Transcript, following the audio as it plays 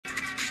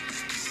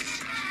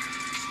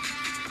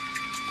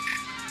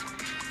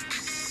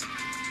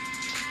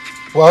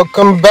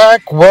Welcome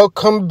back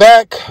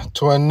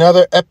to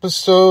another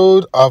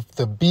episode of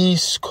the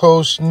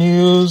BeastCoast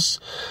News.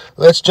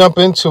 Let's jump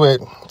into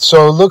it.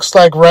 So it looks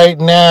like right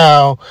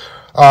now,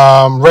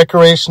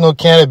 recreational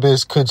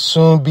cannabis could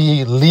soon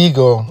be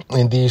legal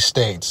in these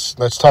states.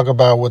 Let's talk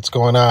about what's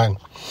going on.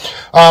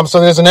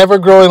 So there's an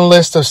ever-growing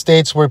list of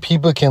states where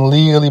people can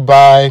legally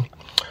buy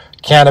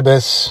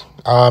cannabis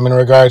in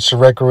regards to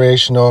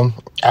recreational,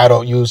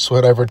 adult use,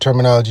 whatever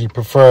terminology you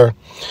prefer.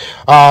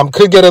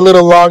 Could get a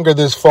little longer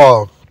this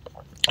fall.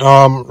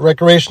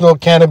 Recreational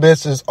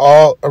cannabis is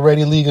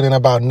already legal in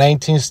about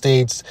 19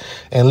 states,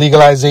 and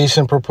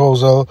legalization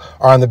proposals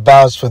are on the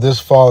ballots for this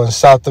fall in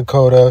South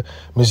Dakota,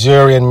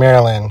 Missouri, and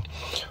Maryland.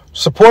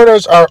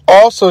 Supporters are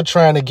also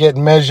trying to get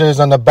measures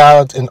on the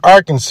ballot in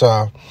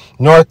Arkansas,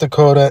 North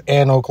Dakota,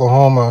 and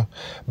Oklahoma.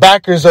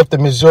 Backers of the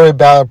Missouri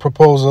ballot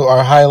proposal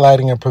are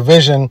highlighting a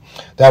provision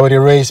that would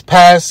erase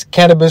past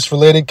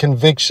cannabis-related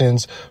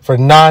convictions for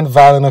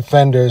non-violent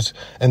offenders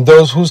and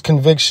those whose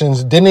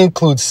convictions didn't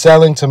include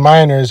selling to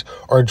minors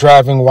or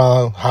driving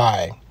while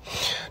high.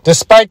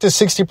 Despite the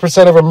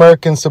 60% of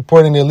Americans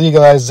supporting the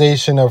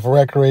legalization of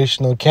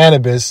recreational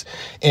cannabis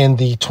in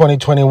the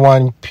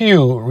 2021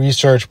 Pew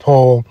Research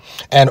poll,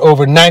 and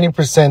over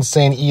 90%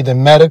 saying either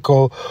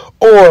medical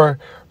or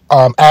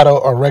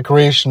adult or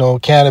recreational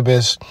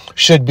cannabis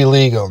should be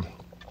legal,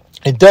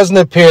 it doesn't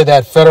appear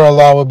that federal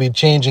law will be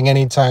changing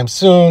anytime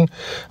soon.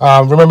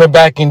 Remember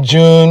back in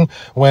June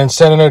when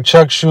Senator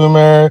Chuck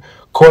Schumer,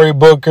 Cory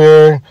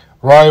Booker,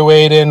 Roy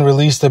Waden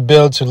released a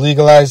bill to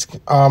legalize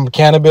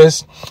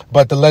cannabis,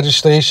 but the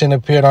legislation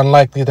appeared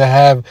unlikely to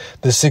have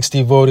the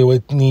 60 vote it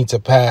would need to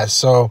pass.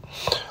 So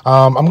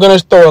I'm going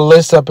to throw a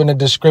list up in the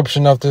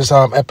description of this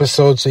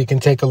episode so you can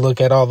take a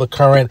look at all the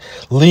current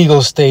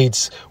legal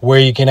states where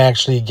you can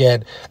actually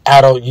get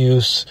adult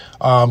use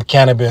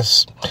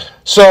cannabis.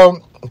 So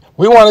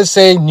we want to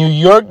say New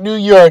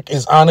York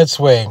is on its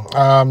way.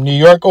 New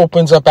York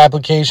opens up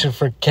application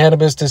for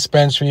cannabis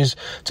dispensaries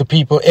to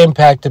people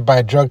impacted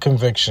by drug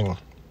conviction.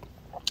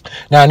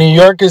 Now, New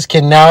Yorkers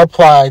can now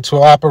apply to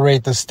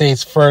operate the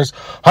state's first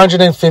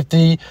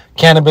 150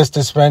 cannabis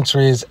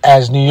dispensaries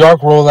as New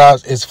York rolls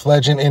out its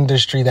fledgling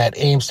industry that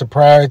aims to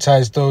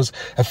prioritize those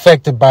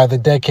affected by the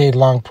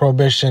decade-long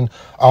prohibition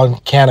on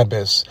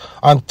cannabis.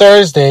 On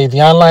Thursday,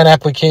 the online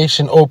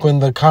application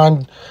opened the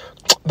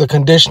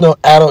conditional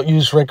adult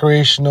use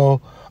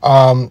recreational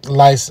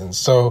license.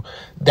 So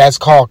that's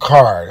called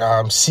CARD,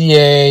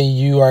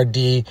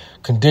 CAURD,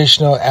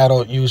 conditional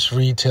adult use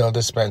retail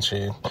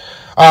dispensary.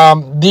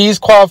 These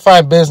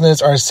qualified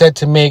businesses are set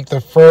to make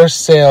the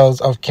first sales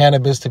of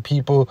cannabis to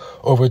people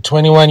over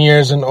 21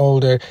 years and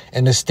older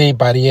in the state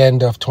by the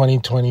end of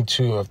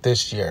 2022 of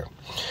this year.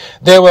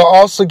 They will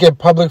also get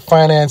public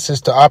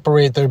finances to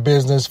operate their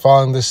business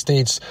following the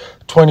state's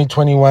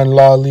 2021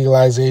 law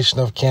legalization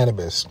of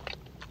cannabis.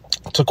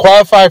 To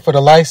qualify for the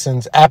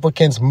license,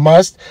 applicants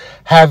must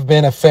have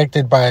been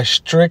affected by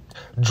strict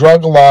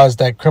drug laws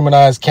that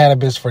criminalize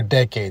cannabis for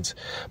decades.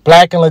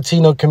 Black and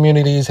Latino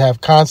communities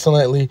have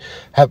constantly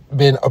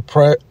been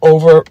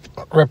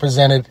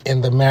overrepresented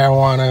in the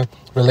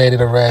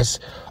marijuana-related arrests.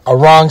 A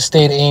wrong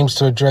state aims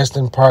to address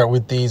in part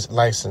with these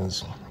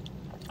licenses.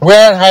 We're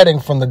not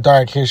hiding from the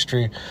dark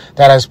history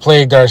that has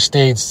plagued our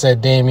state, said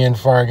Damian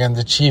Fargan,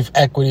 the Chief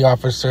Equity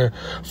Officer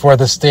for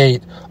the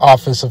State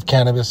Office of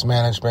Cannabis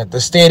Management.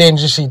 The state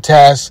agency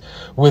tasked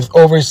with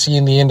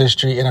overseeing the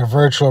industry in a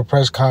virtual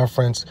press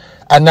conference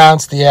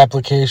announced the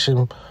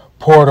application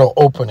portal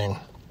opening.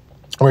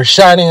 We're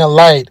shining a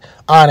light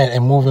on it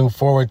and moving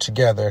forward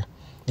together.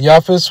 The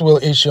office will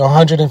issue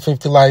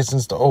 150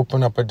 licenses to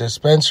open up a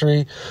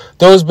dispensary.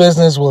 Those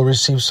businesses will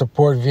receive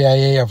support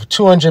via a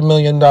 $200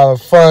 million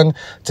fund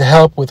to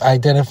help with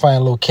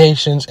identifying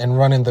locations and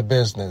running the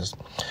business.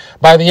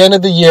 By the end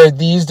of the year,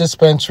 these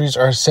dispensaries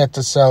are set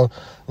to sell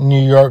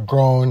New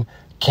York-grown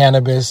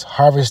cannabis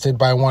harvested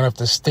by one of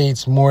the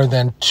state's more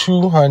than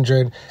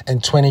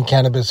 220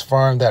 cannabis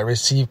farms that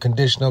received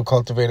conditional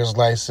cultivators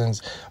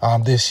license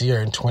this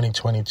year in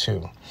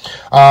 2022.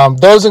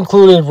 Those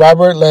included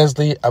Robert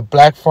Leslie, a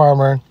black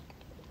farmer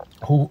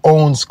who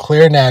owns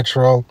Clear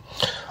Natural,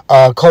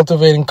 a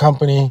cultivating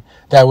company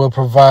that will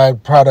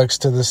provide products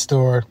to the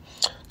store.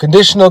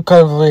 Conditional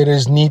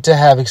cultivators need to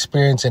have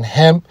experience in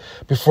hemp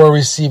before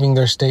receiving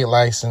their state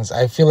license.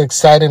 I feel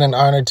excited and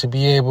honored to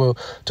be able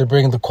to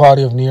bring the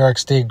quality of New York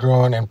State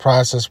grown and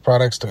processed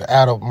products to the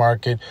adult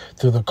market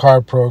through the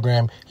CARD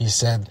program, he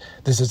said.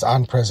 This is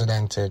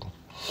unprecedented.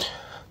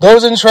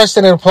 Those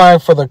interested in applying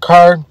for the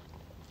CARD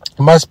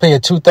must pay a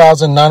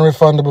 $2,000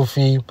 non-refundable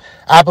fee.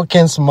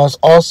 Applicants must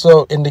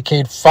also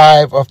indicate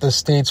 5 of the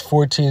state's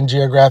 14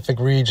 geographic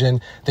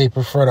region they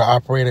prefer to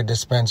operate a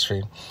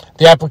dispensary.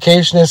 The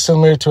application is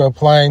similar to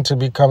applying to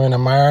becoming a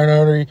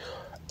minority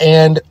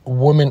and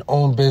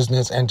woman-owned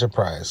business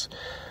enterprise.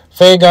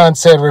 Fagan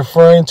said,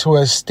 referring to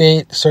a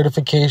state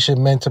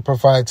certification meant to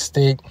provide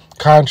state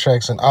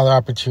contracts and other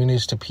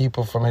opportunities to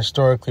people from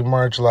historically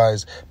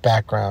marginalized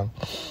background.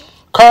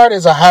 CARD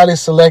is a highly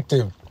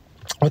selective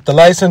With the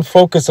license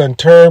focus on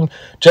term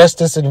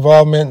justice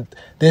involvement,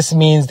 this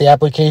means the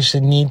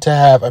application need to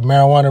have a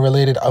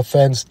marijuana-related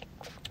offense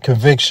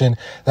conviction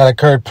that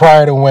occurred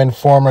prior to when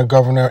former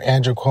Governor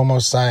Andrew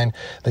Cuomo signed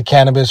the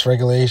Cannabis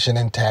Regulation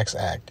and Tax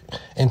Act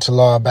into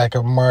law back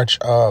in March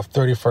of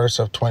 31st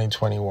of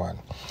 2021.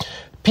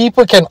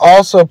 People can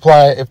also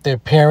apply if their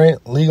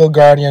parent, legal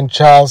guardian,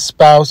 child,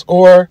 spouse,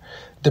 or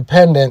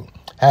dependent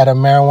had a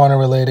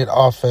marijuana-related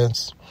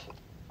offense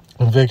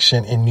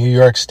conviction in New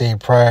York State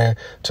prior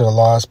to the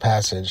law's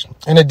passage.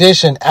 In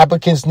addition,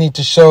 applicants need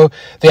to show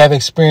they have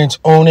experience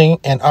owning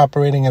and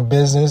operating a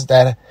business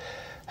that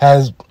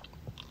has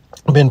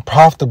been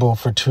profitable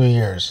for 2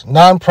 years.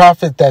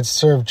 Nonprofit that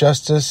serve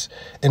justice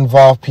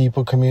involve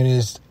people,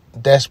 communities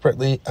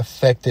desperately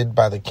affected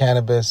by the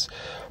cannabis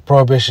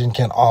prohibition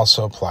can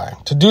also apply.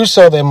 To do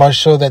so, they must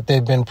show that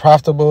they've been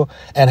profitable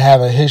and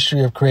have a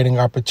history of creating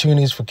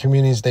opportunities for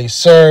communities they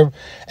serve,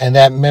 and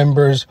that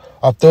members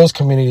of those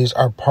communities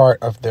are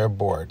part of their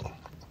board.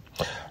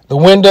 The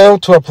window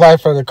to apply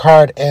for the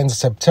card ends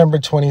September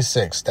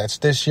 26th. That's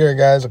this year,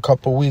 guys. A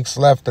couple weeks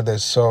left of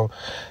this. So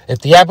if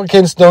the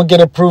applicants don't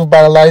get approved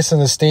by the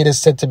license, the state is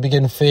set to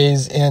begin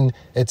phase in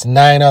its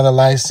 9 other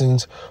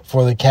licenses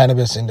for the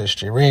cannabis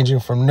industry, ranging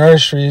from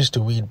nurseries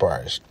to weed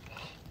bars.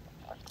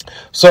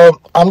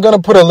 So I'm going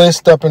to put a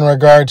list up in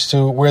regards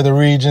to where the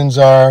regions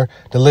are,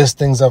 the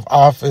listings of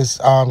office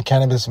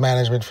cannabis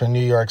management for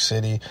New York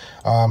City.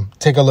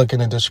 Take a look in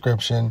the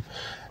description.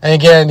 And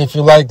again, if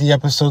you like the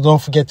episode,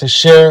 don't forget to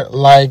share,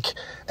 like,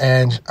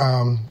 and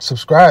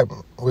subscribe.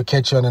 We'll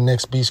catch you on the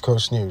next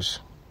BeastCoast News.